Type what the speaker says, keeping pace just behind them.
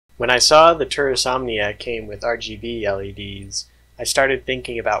When I saw the Turris Omnia came with RGB LEDs, I started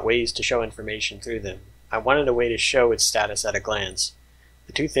thinking about ways to show information through them. I wanted a way to show its status at a glance.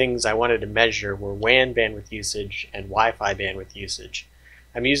 The two things I wanted to measure were WAN bandwidth usage and Wi-Fi bandwidth usage.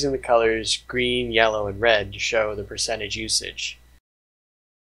 I'm using the colors green, yellow, and red to show the percentage usage.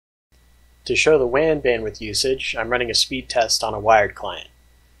 To show the WAN bandwidth usage, I'm running a speed test on a wired client.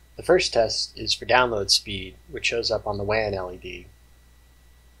 The first test is for download speed, which shows up on the WAN LED.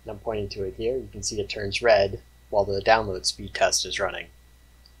 I'm pointing to it here. You can see it turns red while the download speed test is running.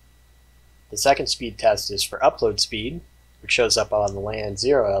 The second speed test is for upload speed, which shows up on the LAN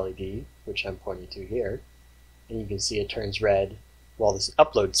 0 LED, which I'm pointing to here. And you can see it turns red while this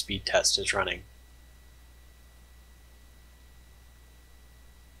upload speed test is running.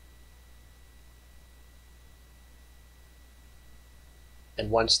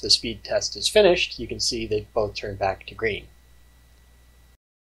 And once the speed test is finished, you can see they both turn back to green.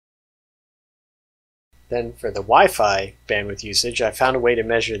 Then for the Wi-Fi bandwidth usage, I found a way to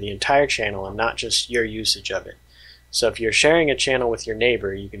measure the entire channel and not just your usage of it. So if you're sharing a channel with your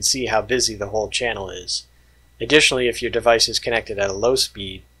neighbor, you can see how busy the whole channel is. Additionally, if your device is connected at a low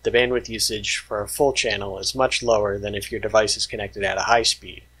speed, the bandwidth usage for a full channel is much lower than if your device is connected at a high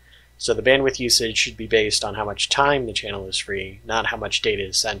speed. So the bandwidth usage should be based on how much time the channel is free, not how much data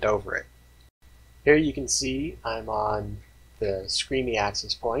is sent over it. Here you can see I'm on the SCREAMY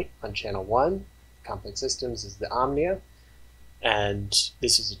access point on channel 1. Complex Systems is the Omnia, and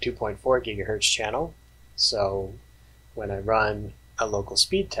this is a 2.4 gigahertz channel. So when I run a local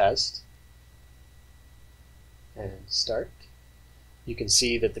speed test and start, you can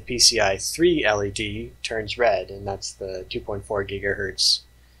see that the PCI 3 LED turns red, and that's the 2.4 gigahertz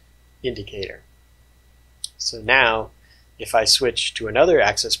indicator. So now if I switch to another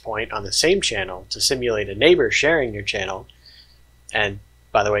access point on the same channel to simulate a neighbor sharing your channel, and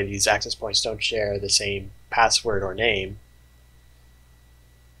by the way, these access points don't share the same password or name,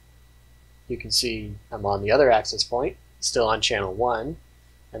 you can see I'm on the other access point, still on channel 1,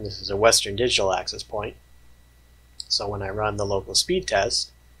 and this is a Western Digital access point. So when I run the local speed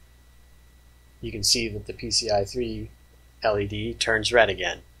test, you can see that the PCI 3 LED turns red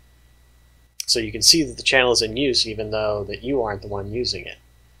again. So you can see that the channel is in use even though that you aren't the one using it.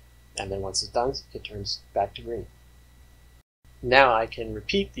 And then once it's done, it turns back to green. Now I can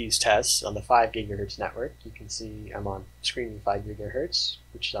repeat these tests on the 5 gigahertz network. You can see I'm on SCREAMY 5 gigahertz,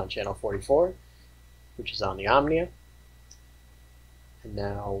 which is on channel 44, which is on the Omnia. And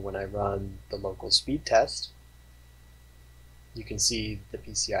now when I run the local speed test, you can see the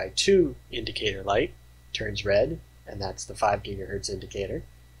PCI 2 indicator light turns red, and that's the 5 gigahertz indicator.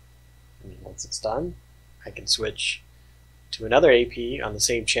 And once it's done, I can switch to another AP on the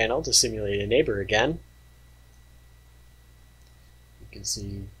same channel to simulate a neighbor again. You can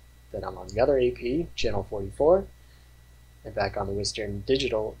see that I'm on the other AP, channel 44, and back on the Western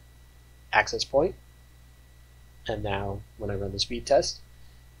Digital access point. And now when I run the speed test,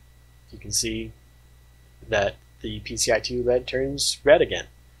 you can see that the PCI 2 LED turns red again.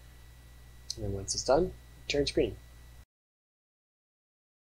 And then once it's done, it turns green.